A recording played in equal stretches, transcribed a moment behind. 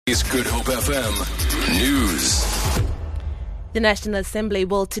Is Good Hope FM News. The National Assembly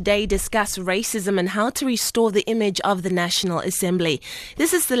will today discuss racism and how to restore the image of the National Assembly.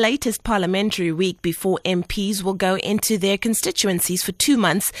 This is the latest parliamentary week before MPs will go into their constituencies for 2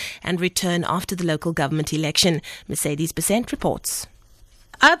 months and return after the local government election. Mercedes Besent reports.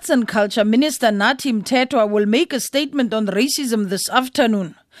 Arts and Culture Minister Nathi Mthethwa will make a statement on racism this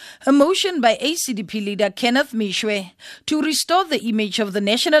afternoon. A motion by ACDP leader Kenneth Mishwe to restore the image of the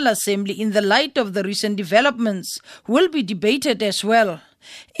National Assembly in the light of the recent developments will be debated as well.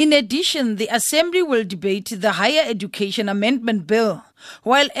 In addition, the Assembly will debate the Higher Education Amendment Bill,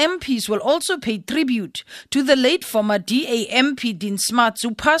 while MPs will also pay tribute to the late former DA MP Dean Smuts,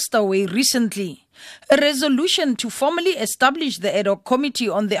 who passed away recently. A resolution to formally establish the ad hoc committee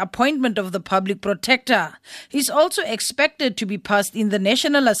on the appointment of the public protector is also expected to be passed in the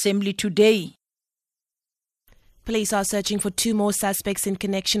National Assembly today. Police are searching for 2 more suspects in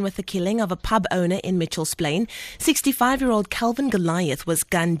connection with the killing of a pub owner in Mitchell's Plain. 65-year-old Calvin Goliath was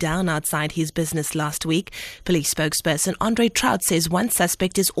gunned down outside his business last week. Police spokesperson Andre Trout says one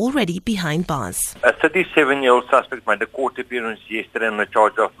suspect is already behind bars. A 37-year-old suspect made a court appearance yesterday on the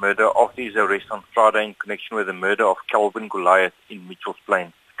charge of murder after his arrest on Friday in connection with the murder of Calvin Goliath in Mitchell's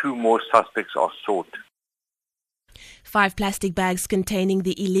Plain. 2 more suspects are sought. 5 plastic bags containing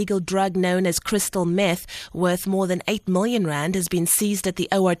the illegal drug known as crystal meth, worth more than 8 million rand, has been seized at the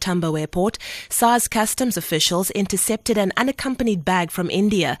OR Tambo airport. SARS customs officials intercepted an unaccompanied bag from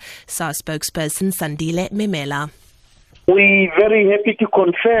India. SARS spokesperson Sandile Memela. We're very happy to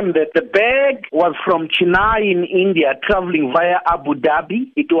confirm that the bag was from Chennai in India, traveling via Abu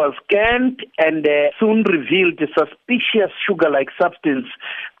Dhabi. It was scanned and soon revealed a suspicious sugar-like substance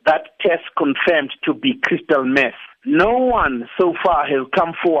that tests confirmed to be crystal meth. No one so far has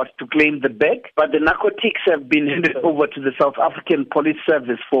come forward to claim the bag, but the narcotics have been handed over to the South African Police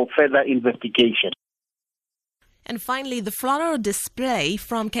Service for further investigation. And finally, the floral display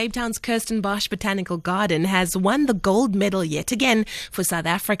from Cape Town's Kirstenbosch Botanical Garden has won the gold medal yet again for South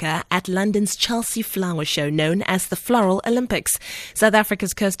Africa at London's Chelsea Flower Show, known as the Floral Olympics. South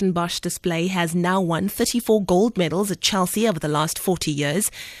Africa's Kirstenbosch display has now won 34 gold medals at Chelsea over the last 40 years.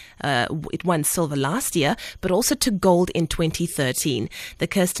 It won silver last year, but also took gold in 2013. The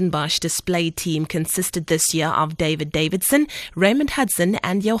Kirstenbosch display team consisted this year of David Davidson, Raymond Hudson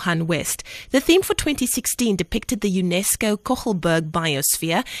and Johan West. The theme for 2016 depicted the UNESCO Kogelberg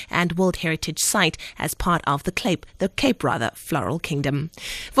Biosphere and World Heritage Site as part of the Cape Floral Kingdom.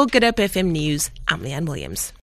 For Good Hope FM News, I'm Leanne Williams.